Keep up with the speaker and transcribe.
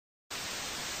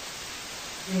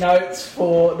Notes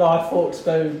for knife, fork,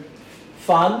 spoon.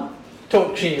 Fun.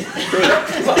 Talk shit.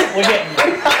 We're getting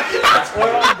there.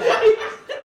 We're on there.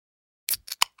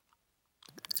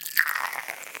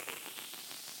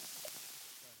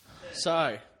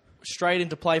 So, straight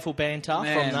into playful banter from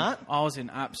that. I was in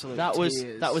absolute That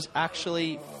was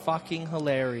actually fucking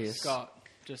hilarious. Scott,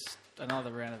 just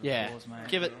another round of Yeah, applause,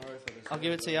 mate. I'll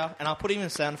give it to you, and I'll put even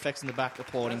sound effects in the back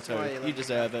applauding too. You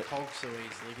deserve it. Hulk so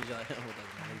easily because you're like, oh, it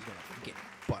doesn't matter. He's gonna get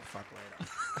butt fucked later.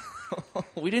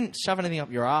 We didn't shove anything up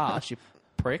your ass, you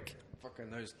prick. Fucking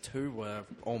those two were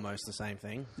almost the same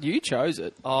thing. You chose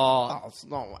it. Oh, Oh, it's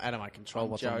not out of my control.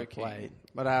 I'm what's on the joking. plate?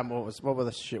 But what were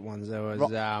the shit ones? There was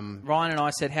Ryan and I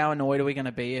said, how annoyed are we going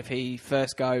to be if he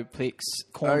first go picks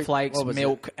cornflakes, what was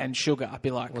milk, and sugar? I'd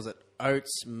be like, was it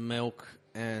oats, milk,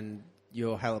 and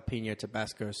your jalapeno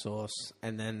Tabasco sauce,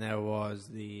 and then there was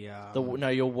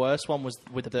your worst one was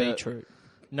with the beetroot.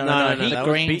 No, that the was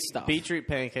green stuff. Beetroot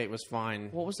pancake was fine.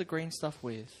 What was the green stuff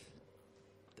with?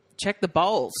 Check the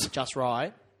bowls. Just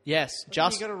right. Yes, You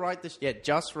just. got to write this. Yeah,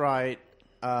 just right.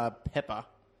 Pepper.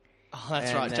 Oh,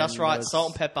 that's and right. then Just right. was- Salt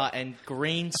and pepper and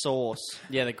green sauce.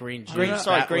 Yeah, the green juice. Green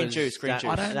That juice. Green that-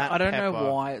 juice. that I don't know pepper.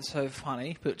 why it's so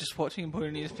funny, but just watching him put it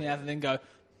in his mouth and then go,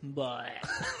 blah.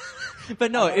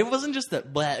 But no, it wasn't just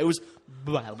that. Blah, it was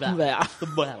blah blah Blah.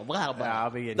 blah blah blah.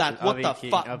 I'll be That, I'll what be the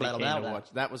keen- fuck? I'll be Blah, keen blah, to blah.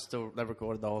 watch. That was still they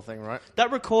recorded the whole thing, right?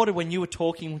 That recorded when you were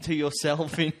talking to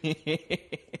yourself in here.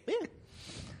 Yeah.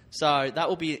 So that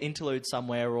will be an interlude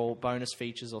somewhere or bonus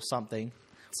features or something.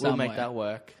 We'll make Somewhere. that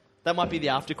work. That might be the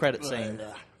after credit scene.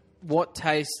 What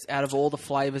taste out of all the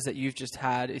flavours that you've just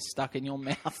had is stuck in your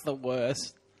mouth the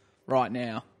worst right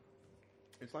now?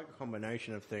 It's like a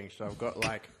combination of things. So I've got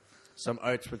like some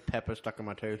oats with pepper stuck in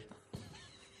my tooth.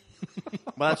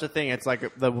 Well, that's the thing. It's like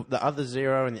the other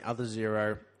zero and the other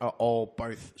zero are all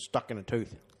both stuck in a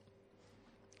tooth.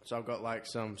 So I've got like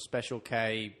some Special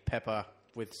K pepper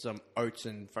with some oats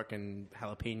and fucking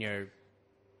jalapeno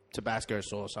Tabasco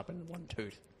sauce up in one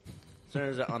tooth. As soon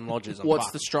as it unlodges, I'm What's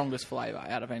fucked. the strongest flavour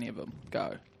out of any of them?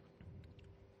 Go.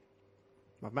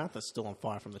 My mouth is still on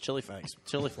fire from the chili flakes.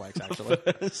 Chili flakes, actually.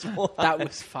 That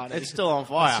was funny. It's still on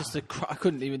fire. It's just I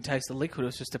couldn't even taste the liquid. It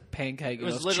was just a pancake. It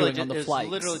And I was was literally chewing on the it was flakes.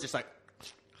 literally just like.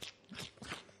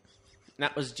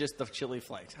 That was just the chili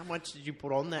flakes. How much did you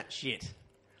put on that shit?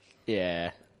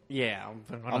 Yeah. Yeah,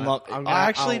 I'm not. I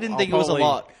actually didn't think it was a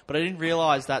lot, but I didn't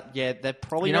realise that. Yeah, they're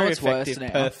probably You know very what's worse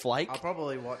effective now? per flake. I'll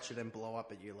probably watch it and blow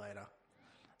up at you later.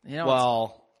 You know,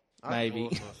 Well, I'm maybe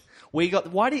awesome. we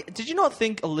got. Why did you not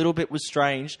think a little bit was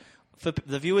strange? For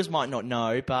the viewers might not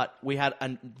know, but we had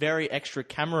a very extra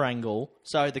camera angle,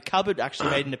 so the cupboard actually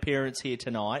made an appearance here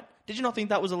tonight. Did you not think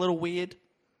that was a little weird?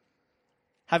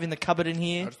 Having the cupboard in I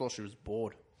here. just thought she was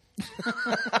bored.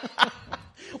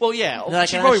 Well, yeah, Like,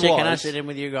 she probably can I was. sit in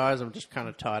with you guys? I'm just kind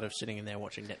of tired of sitting in there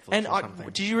watching Netflix And or something.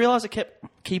 did you realise I kept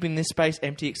keeping this space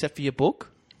empty except for your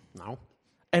book? No.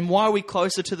 And why are we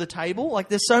closer to the table? Like,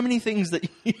 there's so many things that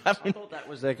you I haven't... thought that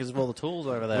was there because of all the tools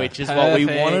over there. Which is what we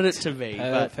Perfect. wanted it to be.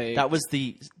 But Perfect. that was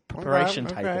the preparation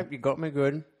Okay, table. you got me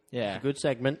good. Yeah. Good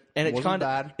segment. And it wasn't kind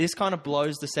bad. of this kind of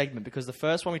blows the segment because the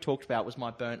first one we talked about was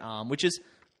my burnt arm, which is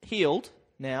healed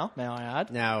now. May I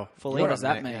add? Now, Fully. What you're does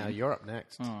up that ne- mean? Now you're up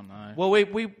next. Oh no. Well,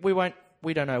 we won't.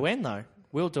 We don't know when though.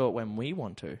 We'll do it when we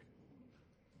want to.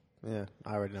 Yeah,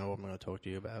 I already know what I'm going to talk to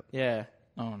you about. Yeah.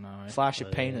 Oh no. Flash your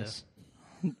penis.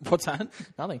 What's that?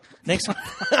 Nothing. Next one.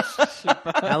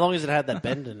 How long has it had that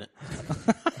bend in it?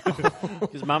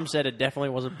 Because Mum said it definitely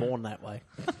wasn't born that way.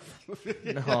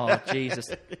 Oh, Jesus.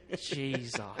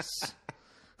 Jesus.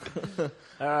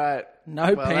 All right.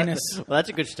 No penis. That's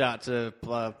a good start to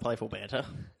playful banter.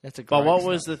 That's a great But what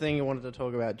start. was the thing you wanted to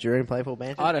talk about during playful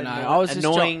banter? I don't know. I was just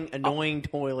annoying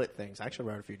toilet things. I actually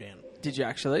wrote a few down. Did you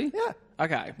actually? Yeah.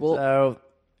 Okay. Well, So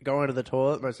going to the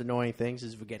toilet, most annoying things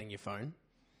is forgetting your phone.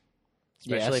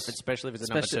 Especially Yes. especially if it's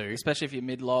a number two. especially if you're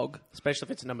mid-log. Especially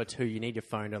if it's a number two, you need your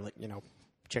phone to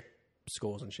check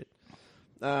scores and shit.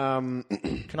 How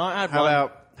Can I add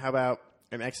one? about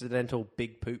an accidental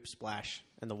big poop splash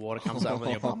and the water comes up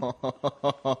on your bum?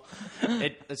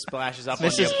 It splashes up on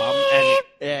your bum, and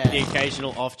Yeah. the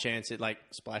occasional off chance it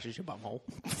splashes your bum hole.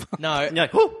 No. And you're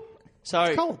like, whoo!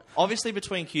 So, cold. obviously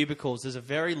between cubicles, there's a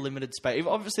very limited space.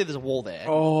 Obviously, there's a wall there.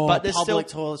 Oh, but there's public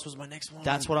still... toilets was my next one.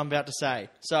 That's what I'm about to say.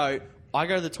 So, I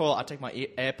go to the toilet, I take my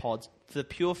AirPods. For the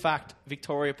pure fact,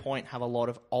 Victoria Point have a lot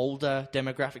of older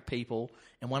demographic people.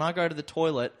 And when I go to the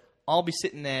toilet, I'll be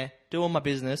sitting there doing my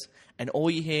business, and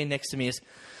all you hear next to me is...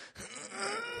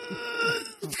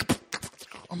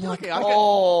 I'm like,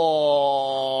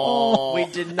 oh... We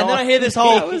did not. And then I hear this That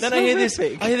whole... was Then I hear this...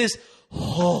 horrific. I hear this...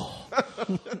 Oh...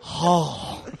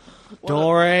 Oh...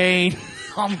 Doreen...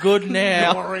 I'm good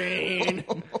now. Maureen.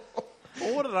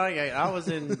 Well, what did I get? I was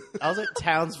at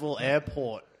Townsville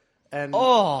Airport, and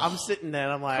I'm sitting there,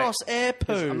 and I'm like, Cross air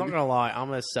poo. I'm not gonna lie,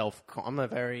 I'm a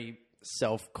very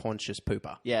self-conscious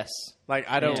pooper. Yes. Like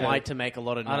I don't Yeah. like to make a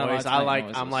lot of I don't like noise. to make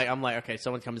noises. I'm like, okay,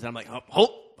 someone comes in, I'm like,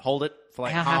 hold it for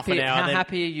like half an hour. How then,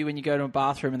 happy are you when you go to a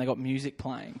bathroom and they got music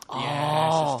playing? Yeah,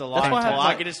 it's just that's why delightful.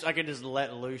 I can just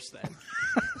let loose then.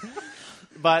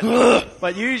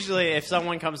 But usually if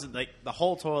someone comes in, like the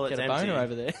whole toilet's Get a empty. boner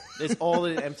over there. There's all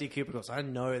the empty cubicles. I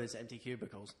know there's empty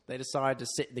cubicles. They decide to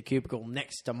sit in the cubicle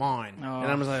next to mine. Oh.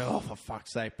 And I'm just like, oh, for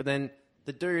fuck's sake. But then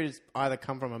the dude has either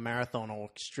come from a marathon or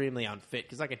extremely unfit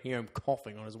because I can hear him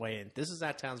coughing on his way in. This is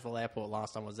at Townsville Airport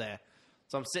last time I was there.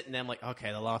 So I'm sitting there, I'm like,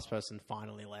 okay, the last person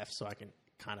finally left so I can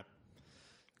kind of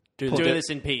do this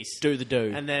in peace. Do the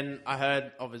do. And then I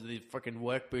heard, obviously, the freaking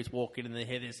work boots walk in and they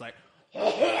hear this like...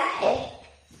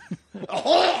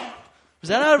 Was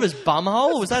that out of his bum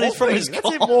hole, or was that from his That's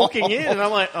him cock? walking in, and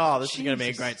I'm like, oh, this is going to be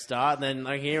a great start. And then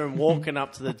I hear him walking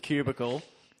up to the cubicle.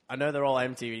 I know they're all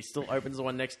empty. He still opens the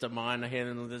one next to mine. I hear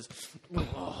him with this...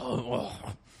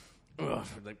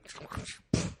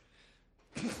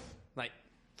 like,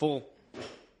 full...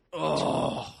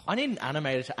 I need an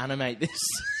animator to animate this.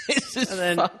 This is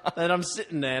And fun. then I'm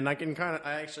sitting there, and I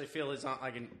actually feel his arm... I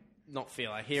can not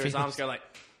feel. I hear his arms go like...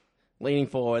 leaning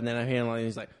forward, and then I hear him like...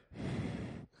 He's like...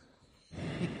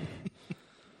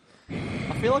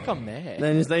 I feel like I'm there.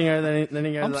 Then he goes, then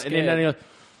he goes, I'm like, scared. and then he goes,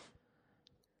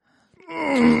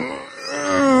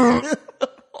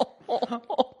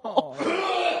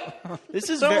 This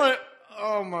is so I'm very... like,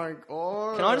 oh my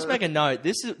god. Can I just make a note?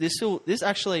 This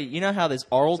actually, you know how there's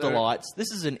oral delights?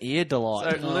 This is an ear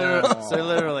delight. So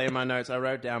literally in my notes, I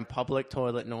wrote down public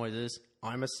toilet noises.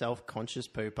 I'm a self-conscious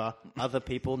pooper. Other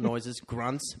people noises,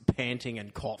 grunts, panting,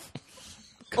 and cough.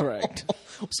 Correct.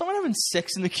 Someone having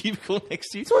sex in the cubicle next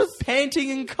to you,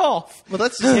 panting and cough. Well,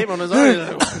 that's just him on his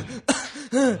own.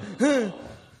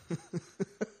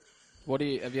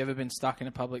 Have you ever been stuck in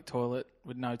a public toilet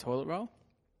with no toilet roll?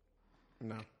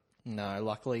 No. No,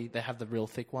 luckily they have the real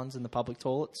thick ones in the public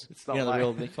toilets. It's not you know, like, the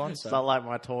real thick ones. It's not like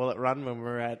my toilet run when we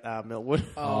were at Millwood.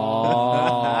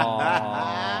 Oh,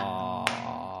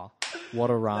 what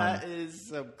a run! That is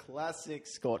some classic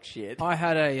Scotch shit. I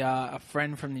had a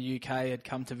friend from the UK had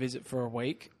come to visit for a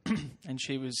week, and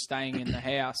she was staying in the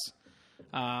house.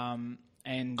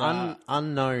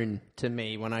 Unknown to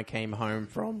me when I came home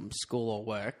from school or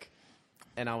work,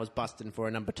 and I was busting for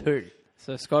a number 2.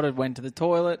 So Scott had went to the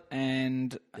toilet,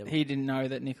 and he didn't know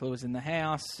that Nicola was in the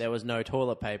house. There was no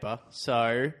toilet paper,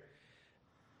 so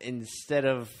instead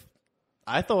of...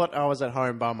 I thought I was at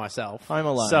home by myself. Home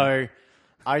alone. So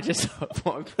I just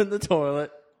opened the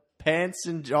toilet, pants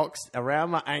and jocks around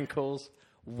my ankles,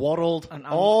 waddled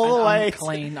all the way...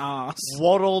 Unclean ass.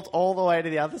 Waddled all the way to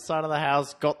the other side of the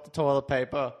house, got the toilet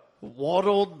paper,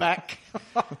 waddled back,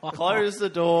 closed the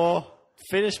door...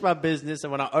 finished my business,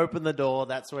 and when I opened the door,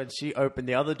 that's when she opened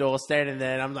the other door, standing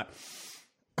there, and I'm like,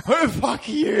 who the fuck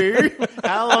are you?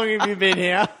 How long have you been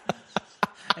here?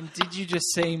 And did you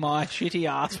just see my shitty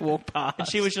ass walk past? And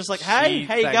she was just like, "Hey, She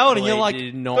how you going?" And you're like,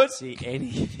 did not see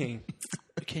anything.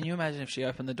 Can you imagine if she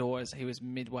opened the door as he was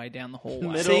midway down the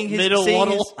hallway?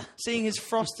 seeing his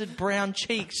frosted brown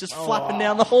cheeks just flapping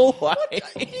down the hallway.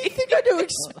 You think I do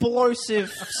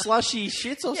explosive slushy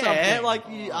shits or Yeah, something? like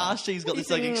your arse cheeks got You this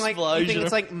like think, explosion. you think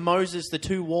it's like Moses, the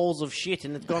 2 walls of shit,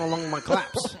 and it's gone along my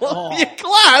claps. Your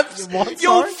claps. What,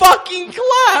 Your sorry? fucking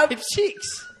claps. It's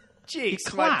cheeks. Cheeks.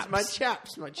 claps. My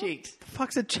chaps. My cheeks. The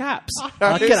fuck's a chaps? I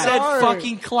don't said know.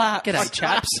 fucking claps. G'day,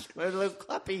 chaps. Little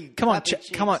clappy. Come on, clappy cheeks.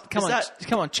 come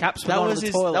on, chaps. We're That going was to the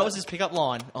his. toilet. That was his pickup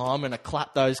line. Oh, I'm gonna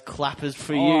clap those clappers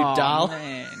for you, Oh, darling.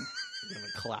 man. I'm gonna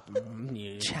clap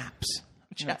you. Chaps.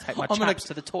 I'm going to take my I'm gonna- chaps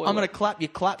to the toilet. I'm gonna clap your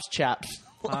claps, chaps.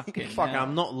 Fucking Fuck, hell.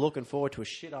 I'm not looking forward to a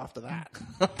shit after that.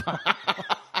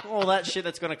 All that shit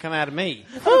that's going to come out of me.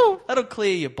 That'll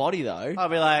clear your body though. I'll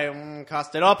be like,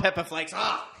 custard, pepper flakes.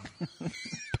 Ah!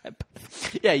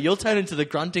 Yeah, you'll turn into the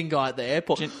grunting guy at the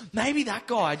airport. Maybe that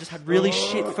guy just had really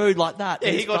shit food like that. Yeah,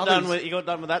 and he his got brothers-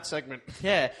 done with that segment.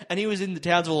 Yeah, and he was in the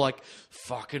Townsville like,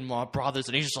 fucking my brothers,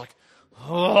 and he's just like,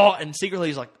 oh, and secretly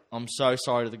he's like, I'm so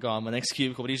sorry to the guy in my next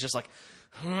cubicle, but he's just like,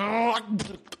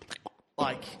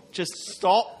 like, just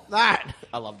Stop that.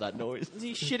 I love that noise. Is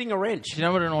he shitting a wrench? Do you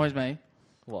know what annoys me?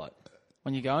 What?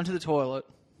 When you go into the toilet,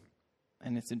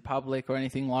 and it's in public or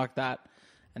anything like that,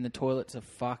 and the toilet's a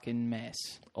fucking mess.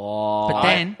 Oh, But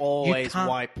then Always you can't,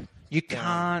 wipe. You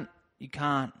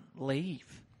can't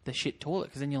leave the shit toilet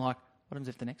because then you're like, what happens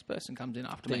if the next person comes in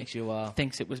after Thinks me? you are.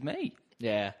 Thinks it was me.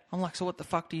 yeah. I'm like, so what the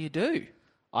fuck do you do?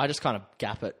 I just kind of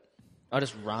gap it. I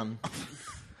just run.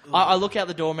 I look out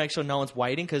the door, make sure no one's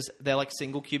waiting because they're like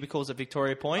single cubicles at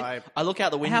Victoria Point. I look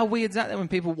out the window. How weird's that then when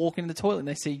people walk into the toilet and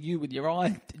they see you with your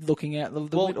eye looking out the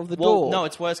window of the door? No,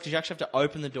 it's worse because you actually have to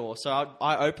open the door. So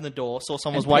I opened the door, saw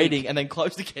someone was waiting, and then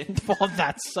closed again. Oh,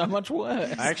 that's so much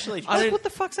worse. I actually, What the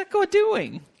fuck's that guy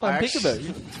doing? Playing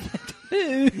peekaboo.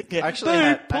 It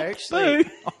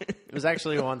was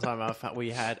actually one time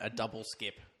we had a double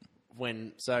skip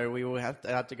we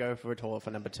had to go for a toilet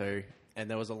for number 2, and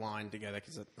there was a line together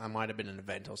because I might have been an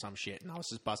event or some shit, and I was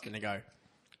just busting to go,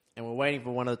 and we're waiting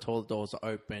for one of the toilet doors to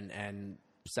open, and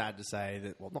sad to say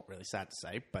that, well, not really sad to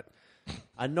say, but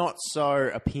a not so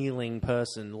appealing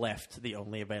person left the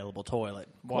only available toilet.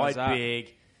 Why is Quite that?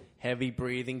 big, heavy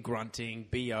breathing, grunting,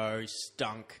 BO,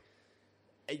 stunk.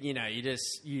 You know that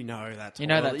toilet. You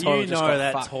know that toilet just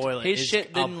got fucked. toilet His is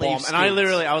shit a didn't bomb. leave And I skids,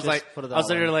 literally, I was just like, put it I was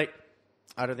that way. literally like,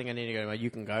 I don't think I need to go. Like, you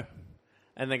can go.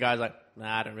 And the guy's like,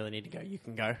 nah, I don't really need to go. You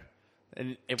can go.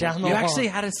 And it Down was, You the actually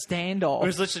had a standoff. it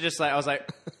was literally just like, I was like,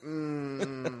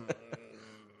 nah,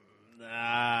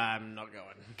 I'm not going.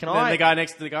 Can and then I-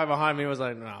 the guy behind me was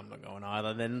like, no, I'm not going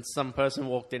either. Then some person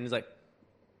walked in. He's like,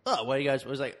 oh, where are you guys? I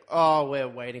was like, oh, we're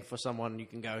waiting for someone. You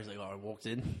can go. He's like, oh, I walked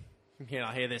in. You know,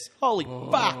 I hear this. Holy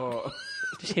fuck!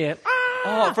 Shit.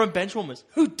 Oh, from Benchwarmers.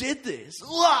 Who did this?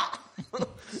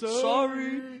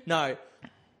 Sorry. No,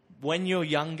 when you're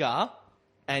younger,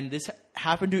 and this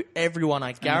happened to everyone, I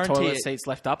And the guarantee toilet it. seat's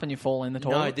left up and you fall in the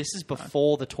toilet. No, this is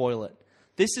before the toilet.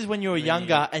 This is when you were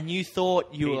younger and you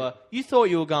thought you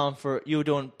were going for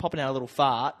popping out a little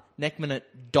fart. Next minute,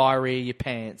 diarrhea your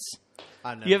pants.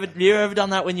 I know. You ever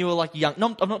done that when you were like young? No,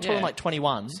 I'm not talking Yeah. like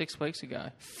 21. 6 weeks ago.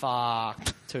 Fuck,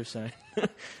 too soon.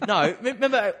 No,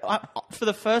 remember for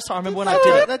the first time. I remember when I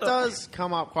did it. That does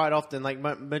come up quite often. Like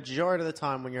majority of the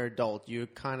time when you're adult, you're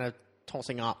kind of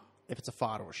tossing up if it's a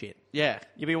fart or shit. Yeah,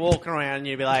 You'll be walking around and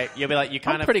you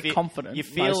kind of pretty confident You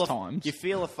feel most times. You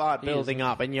feel a fart building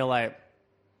up and you're like,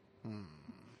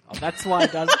 Oh, that's why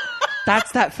it does.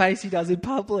 That's that face he does in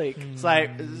public. it's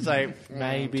like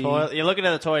Maybe. toilet. You're looking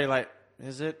at the toilet, you're like,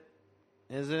 is it?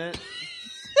 Isn't it?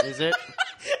 Is it?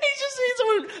 he's just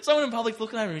seeing someone in public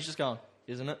looking at him. He's just going,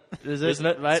 "Isn't it? Is it? Isn't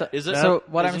it? Right? So, Is it? so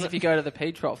what Isn't happens it?" if you go to the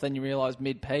pee trough, then you realise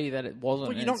mid-pee that it wasn't?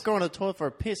 Well, you're It's- not going to the toilet for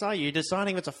a piss, are you? You're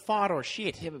deciding if it's a fart or a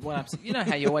shit. Yeah, but what happens? You know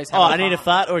how you always have Oh, I need a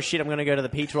fart or a shit. I'm going to go to the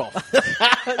pee trough.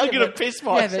 I'm gonna piss Yeah,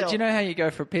 myself. but do you know how you go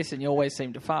for a piss and you always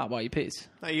seem to fart while you piss?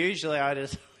 No, usually I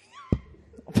just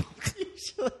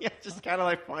kind of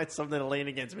like find something to lean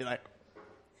against and be like,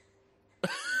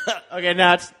 okay,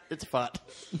 now it's a fart.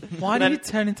 Why do then- you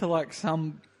turn into like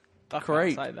some... I can't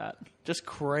Creep. say that. Just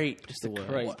creep. Just the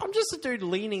creep. word. I'm just a dude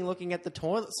leaning, looking at the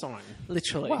toilet sign.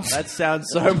 Literally. That sounds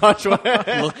so much worse.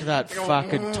 Look at that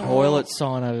fucking toilet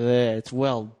sign over there. It's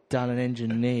well done and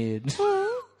engineered.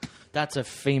 That's a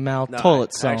female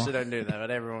toilet I sign. actually don't do that, but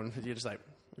everyone, you're just like,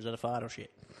 is that a fart or shit?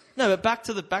 No, but back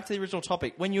to the original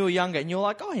topic. When you were younger and you're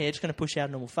like, oh yeah, just going to push out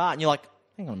a normal fart, and you're like,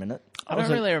 hang on a minute. I don't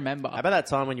really remember. How about that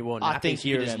time when you wore nappies? I think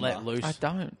you just let remember. loose. I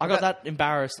don't. I got that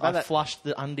embarrassed. I that- flushed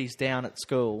the undies down at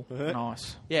school.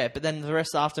 Nice. Yeah, but then the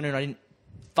rest of the afternoon, I didn't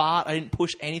fart. I didn't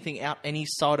push anything out any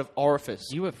side of orifice.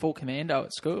 You were full commando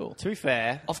at school. To be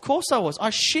fair, Of course I was. I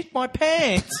shit my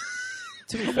pants.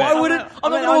 to be Why fair, would it?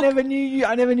 I'm not I gonna never knew you.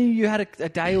 I never knew you had a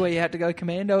day where you had to go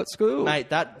commando at school. Mate,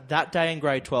 that day in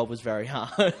grade 12 was very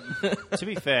hard. to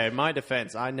be fair, in my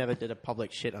defense, I never did a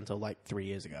public shit until like 3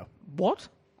 years ago. What?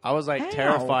 I was like How?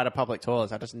 terrified of public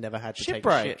toilets. I just never had to Shit take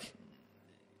break. a shit.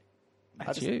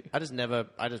 That's you. I just never.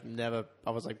 I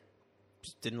was like,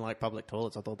 just didn't like public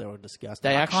toilets. I thought they were disgusting.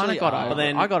 They I actually kind of got are. over But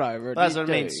then- it. I got over it. That's You what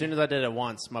I mean. do. As soon as I did it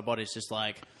once, my body's just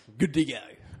like, good to go.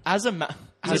 As a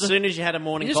As soon as you had a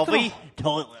morning You just coffee,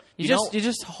 toilet. You know-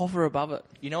 just hover above it.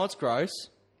 you know what's gross?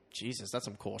 Jesus, that's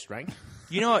some coarse strength.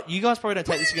 You know what? You guys probably don't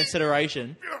take this into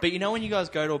consideration, but you know when you guys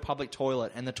go to a public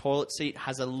toilet and the toilet seat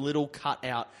has a little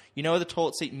cutout. You know where the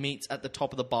toilet seat meets at the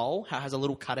top of the bowl? How it has a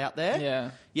little cutout there?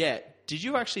 Yeah. Yeah. Did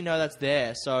you actually know that's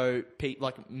there so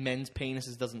like men's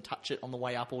penises doesn't touch it on the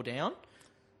way up or down?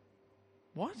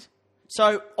 What?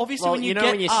 So obviously Well, when you you know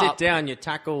get when you up, sit down, your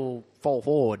tackle fall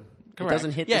forward. Correct. It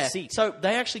doesn't hit yeah. the seat. So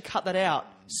they actually cut that out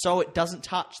so it doesn't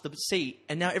touch the seat.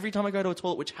 And now every time I go to a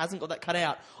toilet which hasn't got that cut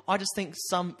out, I just think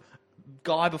some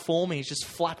guy before me has just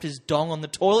flapped his dong on the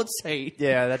toilet seat.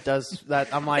 Yeah, that does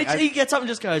that. I'm like, He gets up and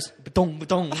just goes ba-dong,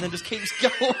 ba-dong, and then just keeps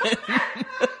going.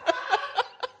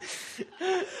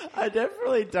 I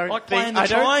definitely don't Like think. playing the I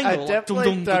triangle, like definitely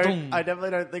dum-dum, don't. ba-dum. I definitely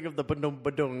don't think of the badung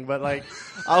badung, but like,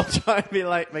 I'll try and be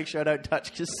like, make sure I don't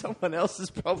touch because someone else is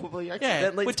probably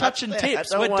accidentally. we're touched touching there.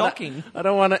 tips, I don't we're wanna- docking. I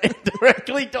don't want to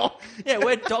indirectly dock. Yeah,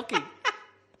 we're docking.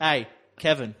 Hey,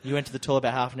 Kevin, you went to the toilet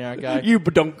about half an hour ago. You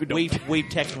badonk. We've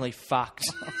technically fucked.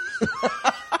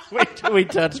 We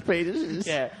touched penises.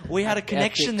 Yeah, we had a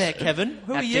connection there, Kevin.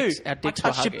 Who are you? Our I dicks were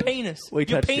touched your hugging. penis. We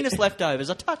Your touched penis it. leftovers.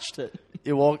 I touched it.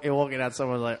 You're walking out,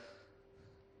 someone's like,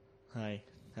 Hey.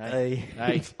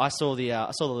 hey. I saw the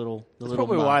little That's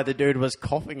probably mark. why the dude was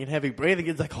coughing and heavy breathing.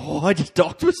 It's like, oh, I just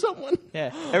docked with someone.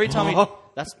 Yeah. Every time he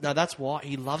that's why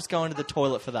he loves going to the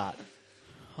toilet for that.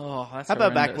 Oh, that's How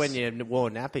about back horrendous. when you wore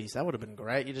nappies? That would have been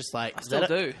great. You're just like, still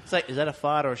do. It's like, is that a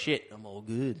fart or a shit? I'm all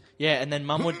good. Yeah, and then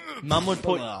mum would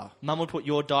put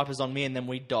your diapers on me, and then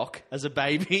we'd dock as a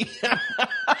baby.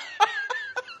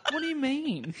 What do you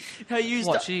mean? I used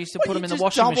What, she used to put them in the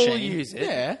washing machine? Use it.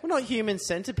 Yeah. We're not human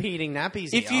centipeding nappies.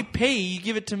 If you pee, you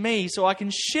give it to me so I can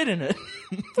shit in it.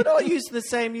 we're not using the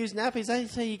same used nappies, they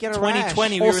say you get a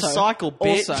 2020, we rash. recycle,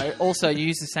 bitch. Also, you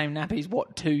use the same nappies,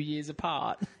 2 years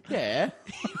apart? Yeah.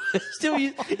 Still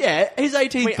use, yeah, his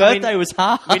 18th I birthday mean, was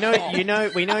hard.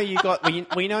 we know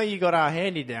you got our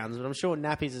handy downs, but I'm sure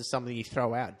nappies is something you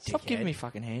throw out. Stop dickhead. giving me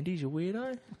fucking handies, you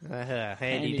weirdo.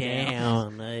 Handy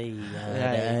down.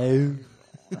 down.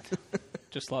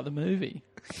 Just like the movie.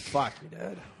 Fuck me,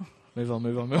 Dad. Move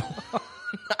on.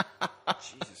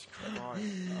 Jesus Christ.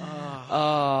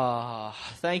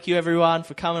 Thank you everyone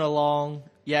for coming along.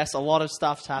 Yes, a lot of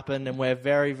stuff's happened and we're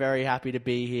very, very happy to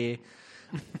be here.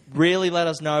 Really let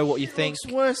us know what you think.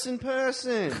 Looks worse in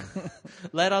person.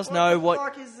 Let us know what...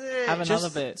 What the fuck is this? Have another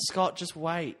bit. Scott, just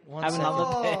wait. Have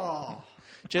another bit. Oh,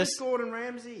 Just, Gordon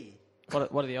Ramsay.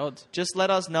 What are the odds? just let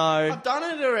us know. I've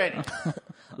done it already.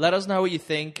 Let us know what you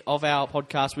think of our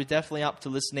podcast. We're definitely up to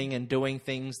listening and doing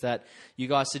things that you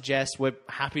guys suggest. We're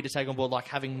happy to take on board, like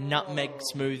having nutmeg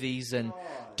smoothies and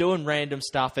doing random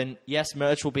stuff. And yes,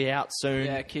 merch will be out soon.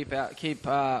 Yeah, keep an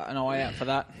eye out for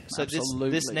that. So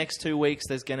Absolutely. this next 2 weeks,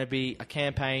 there's going to be a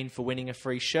campaign for winning a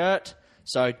free shirt.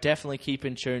 So definitely keep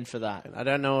in tune for that. I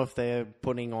don't know if they're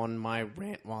putting on my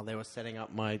rant while they were setting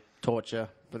up my torture,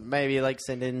 but maybe like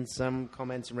send in some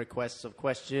comments and requests of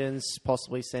questions.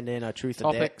 Possibly send in a truth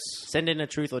or dare. Topics. Send in a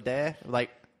truth or dare,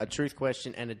 like a truth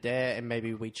question and a dare, and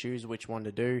maybe we choose which one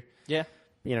to do. Yeah.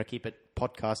 You know, keep it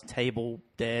podcast table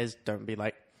dares. Don't be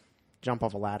like jump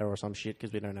off a ladder or some shit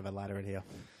because we don't have a ladder in here.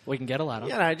 We can get a ladder.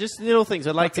 You know, just little things.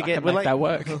 I'd like to I get. can We're make like, that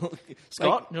work.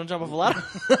 Scott, you want to jump off a ladder?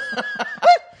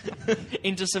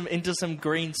 into some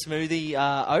green smoothie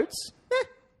oats?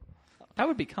 That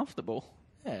would be comfortable.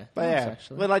 Yeah. But nice, yeah,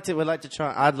 actually. we'd like to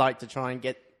try. I'd like to try and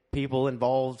get people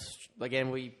involved. Again,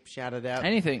 we shouted out.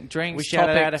 Anything. Drinks, We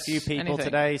shouted out a topics, few people anything.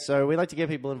 today, so we like to get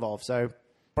people involved. So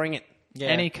bring it. Yeah.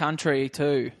 Any country,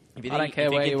 too. I don't care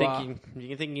where you are. You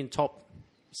can think you can top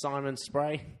Simon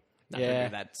Spray. No, Yeah. don't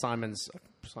do that. Simon's.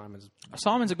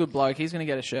 Simon's a good bloke. He's going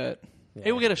to get a shirt.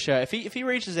 He will get a shirt. If he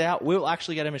reaches out, we'll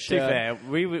actually get him a To be shirt. fair,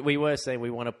 we were saying we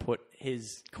want to put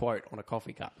his quote on a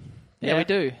coffee cup. Yeah, we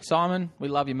do. Simon, we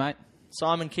love you, mate.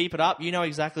 Simon, keep it up. You know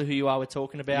exactly who you are we're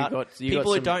talking about. You got People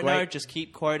who some don't know, great- just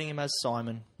keep quoting him as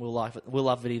Simon. We'll love it. We'll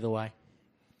love it either way.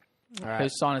 All right.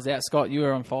 Whose sign is out? Scott, you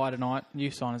were on fire tonight.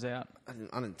 You sign us out.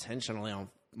 Unintentionally on.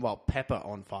 Well, pepper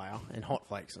on fire and hot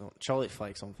flakes, choly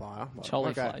flakes on fire. But,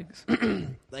 Cholly okay. flakes.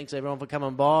 Thanks everyone for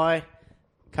coming by.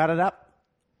 Cut it up,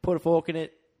 put a fork in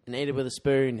it, and eat it with a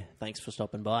spoon. Thanks for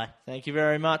stopping by. Thank you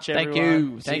very much, Thank everyone.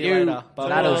 you. See Thank you you. later.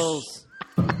 Ladders. Bubbles.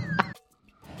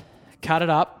 Cut it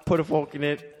up. Put a fork in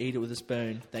it. Eat it with a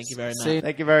spoon. Thank you very much. See you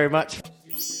Thank you very much.